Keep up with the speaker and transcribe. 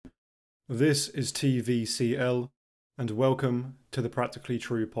This is TVCL, and welcome to the Practically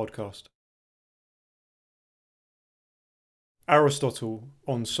True podcast. Aristotle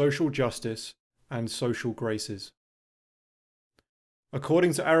on social justice and social graces.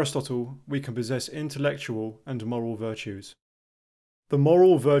 According to Aristotle, we can possess intellectual and moral virtues. The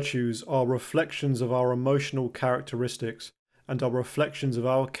moral virtues are reflections of our emotional characteristics and are reflections of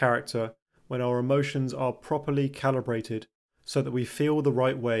our character when our emotions are properly calibrated so that we feel the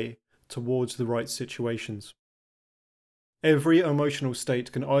right way towards the right situations. Every emotional state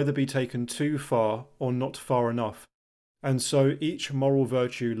can either be taken too far or not far enough, and so each moral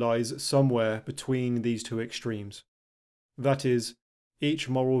virtue lies somewhere between these two extremes. That is, each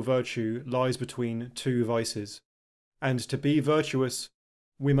moral virtue lies between two vices, and to be virtuous,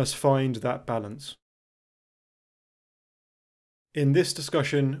 we must find that balance. In this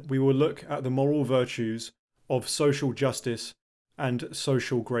discussion, we will look at the moral virtues of social justice and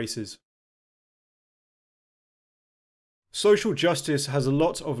social graces. Social justice has a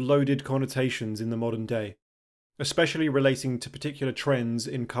lot of loaded connotations in the modern day, especially relating to particular trends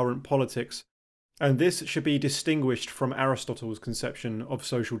in current politics, and this should be distinguished from Aristotle's conception of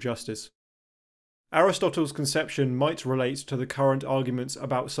social justice. Aristotle's conception might relate to the current arguments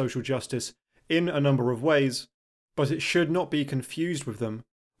about social justice in a number of ways, but it should not be confused with them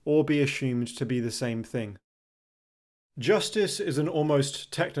or be assumed to be the same thing. Justice is an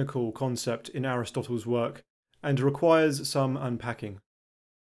almost technical concept in Aristotle's work and requires some unpacking.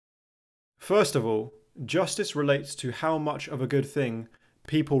 First of all, justice relates to how much of a good thing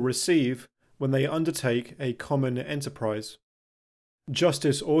people receive when they undertake a common enterprise.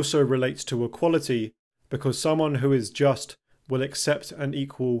 Justice also relates to equality because someone who is just will accept an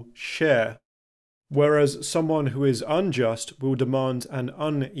equal share, whereas someone who is unjust will demand an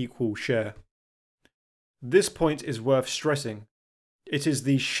unequal share. This point is worth stressing. It is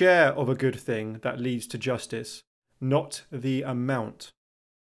the share of a good thing that leads to justice, not the amount.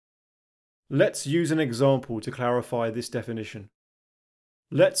 Let's use an example to clarify this definition.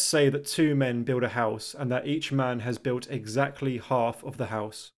 Let's say that two men build a house and that each man has built exactly half of the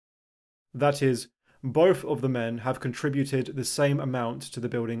house. That is, both of the men have contributed the same amount to the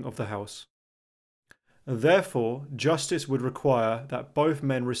building of the house. Therefore, justice would require that both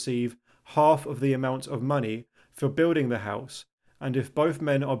men receive half of the amount of money for building the house, and if both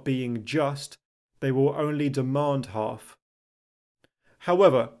men are being just, they will only demand half.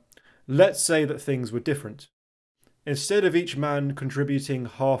 However, let's say that things were different. Instead of each man contributing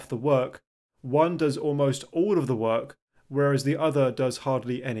half the work, one does almost all of the work, whereas the other does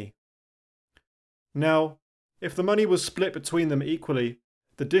hardly any. Now, if the money was split between them equally,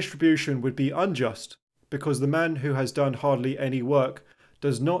 the distribution would be unjust, because the man who has done hardly any work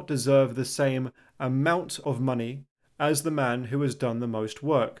does not deserve the same amount of money as the man who has done the most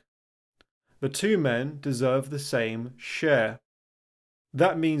work. The two men deserve the same share.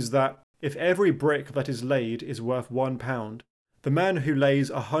 That means that if every brick that is laid is worth £1, the man who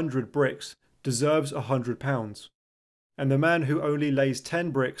lays 100 bricks deserves £100, and the man who only lays 10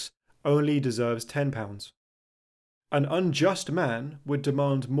 bricks only deserves £10. An unjust man would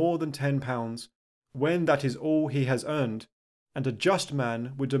demand more than £10 when that is all he has earned, and a just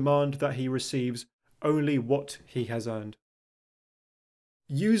man would demand that he receives only what he has earned.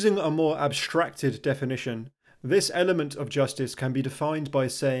 Using a more abstracted definition, this element of justice can be defined by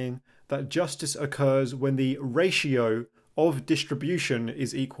saying that justice occurs when the ratio of distribution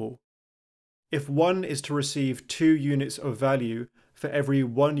is equal. If one is to receive 2 units of value for every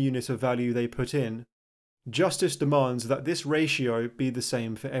 1 unit of value they put in, justice demands that this ratio be the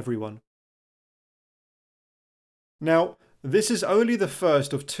same for everyone. Now, this is only the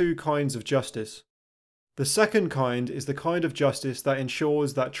first of 2 kinds of justice. The second kind is the kind of justice that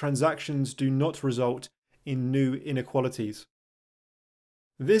ensures that transactions do not result in new inequalities.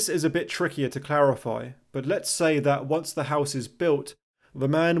 This is a bit trickier to clarify, but let's say that once the house is built, the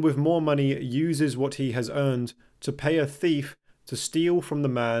man with more money uses what he has earned to pay a thief to steal from the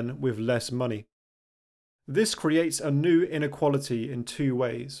man with less money. This creates a new inequality in 2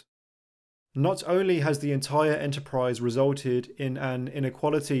 ways. Not only has the entire enterprise resulted in an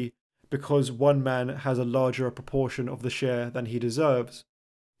inequality because one man has a larger proportion of the share than he deserves,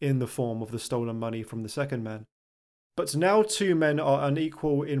 in the form of the stolen money from the second man, but now 2 men are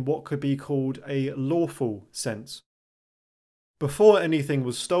unequal in what could be called a lawful sense. Before anything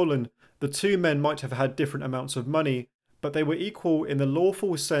was stolen, the 2 men might have had different amounts of money, but they were equal in the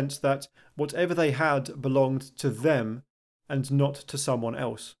lawful sense that whatever they had belonged to them and not to someone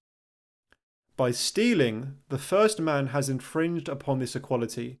else. By stealing, the first man has infringed upon this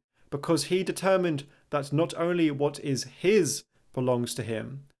equality because he determined that not only what is his belongs to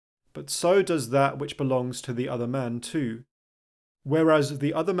him, but so does that which belongs to the other man too, whereas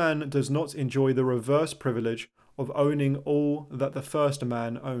the other man does not enjoy the reverse privilege of owning all that the first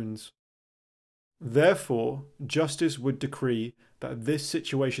man owns. Therefore, justice would decree that this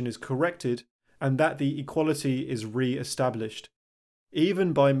situation is corrected and that the equality is re-established,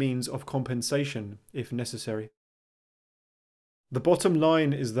 even by means of compensation if necessary. The bottom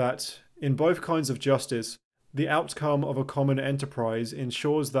line is that, in both kinds of justice, the outcome of a common enterprise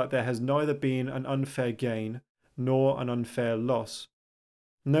ensures that there has neither been an unfair gain nor an unfair loss.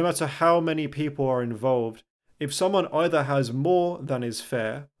 No matter how many people are involved, if someone either has more than is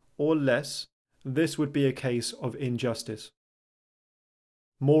fair or less, this would be a case of injustice.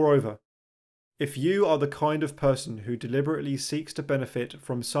 Moreover, if you are the kind of person who deliberately seeks to benefit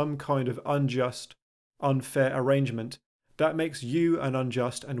from some kind of unjust, unfair arrangement, that makes you an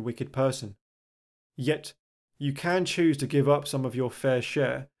unjust and wicked person. Yet, you can choose to give up some of your fair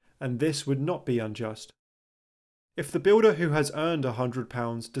share, and this would not be unjust. If the builder who has earned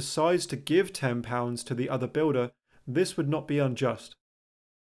 £100 decides to give £10 to the other builder, this would not be unjust.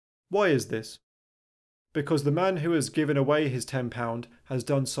 Why is this? Because the man who has given away his £10 has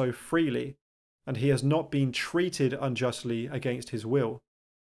done so freely, and he has not been treated unjustly against his will.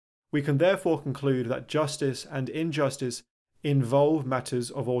 We can therefore conclude that justice and injustice involve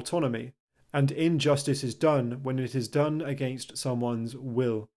matters of autonomy, and injustice is done when it is done against someone's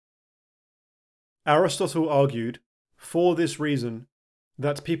will. Aristotle argued, for this reason,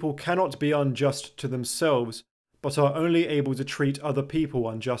 that people cannot be unjust to themselves, but are only able to treat other people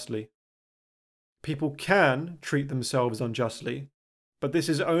unjustly. People can treat themselves unjustly, but this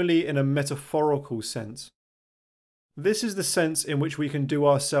is only in a metaphorical sense. This is the sense in which we can do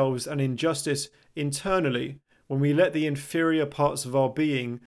ourselves an injustice internally when we let the inferior parts of our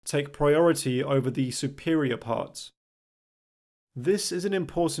being take priority over the superior parts. This is an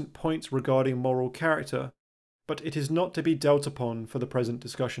important point regarding moral character, but it is not to be dealt upon for the present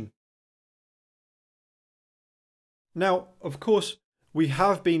discussion. Now, of course, we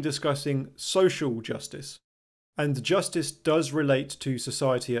have been discussing social justice, and justice does relate to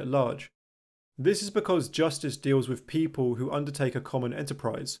society at large. This is because justice deals with people who undertake a common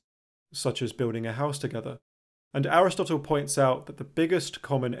enterprise, such as building a house together, and Aristotle points out that the biggest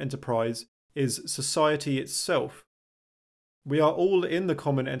common enterprise is society itself. We are all in the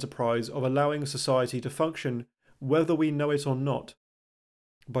common enterprise of allowing society to function whether we know it or not.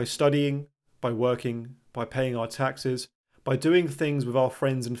 By studying, by working, by paying our taxes, by doing things with our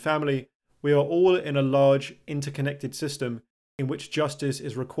friends and family, we are all in a large interconnected system in which justice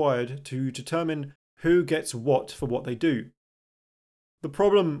is required to determine who gets what for what they do. The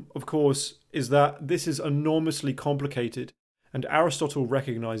problem, of course, is that this is enormously complicated, and Aristotle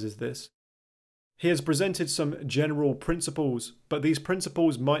recognizes this. He has presented some general principles, but these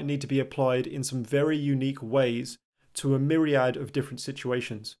principles might need to be applied in some very unique ways to a myriad of different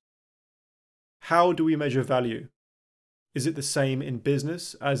situations. How do we measure value? Is it the same in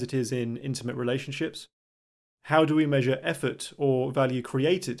business as it is in intimate relationships? How do we measure effort or value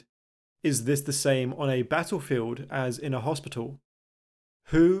created? Is this the same on a battlefield as in a hospital?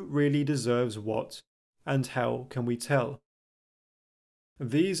 Who really deserves what, and how can we tell?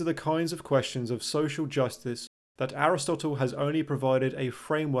 These are the kinds of questions of social justice that Aristotle has only provided a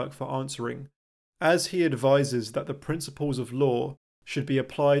framework for answering, as he advises that the principles of law should be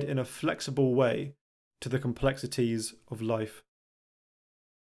applied in a flexible way to the complexities of life.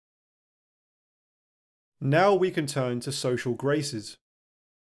 Now we can turn to social graces.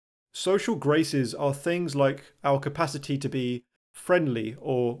 Social graces are things like our capacity to be friendly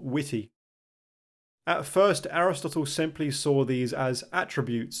or witty. At first, Aristotle simply saw these as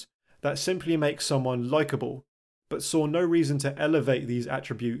attributes that simply make someone likable, but saw no reason to elevate these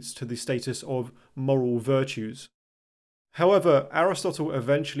attributes to the status of moral virtues. However, Aristotle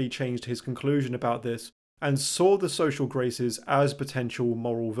eventually changed his conclusion about this and saw the social graces as potential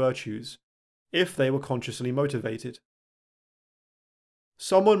moral virtues, if they were consciously motivated.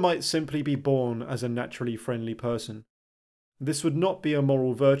 Someone might simply be born as a naturally friendly person. This would not be a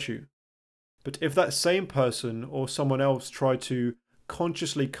moral virtue. But if that same person or someone else tried to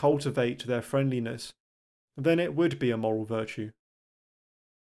consciously cultivate their friendliness, then it would be a moral virtue.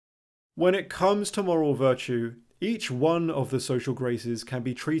 When it comes to moral virtue, each one of the social graces can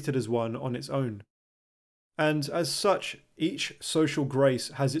be treated as one on its own. And as such, each social grace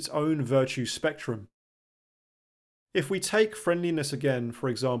has its own virtue spectrum. If we take friendliness again, for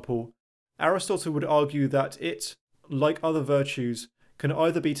example, Aristotle would argue that it, like other virtues, can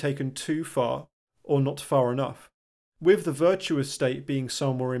either be taken too far or not far enough, with the virtuous state being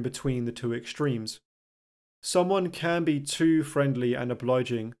somewhere in between the two extremes. Someone can be too friendly and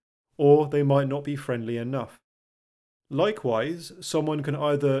obliging, or they might not be friendly enough. Likewise, someone can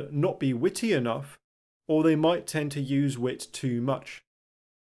either not be witty enough, or they might tend to use wit too much.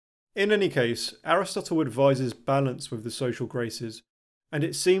 In any case, Aristotle advises balance with the social graces, and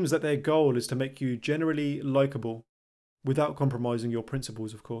it seems that their goal is to make you generally likable, without compromising your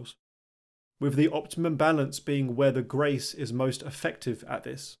principles, of course, with the optimum balance being where the grace is most effective at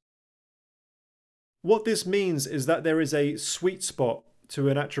this. What this means is that there is a sweet spot to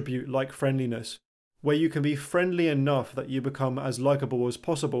an attribute like friendliness, where you can be friendly enough that you become as likable as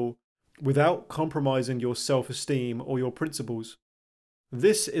possible without compromising your self-esteem or your principles.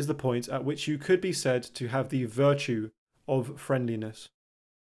 This is the point at which you could be said to have the virtue of friendliness.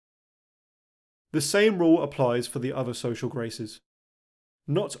 The same rule applies for the other social graces.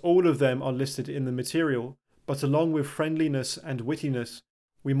 Not all of them are listed in the material, but along with friendliness and wittiness,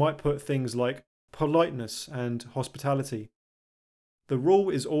 we might put things like politeness and hospitality. The rule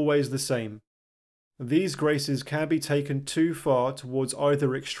is always the same. These graces can be taken too far towards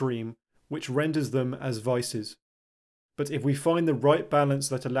either extreme, which renders them as vices. But if we find the right balance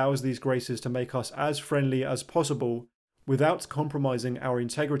that allows these graces to make us as friendly as possible without compromising our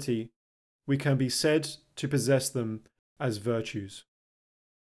integrity, we can be said to possess them as virtues.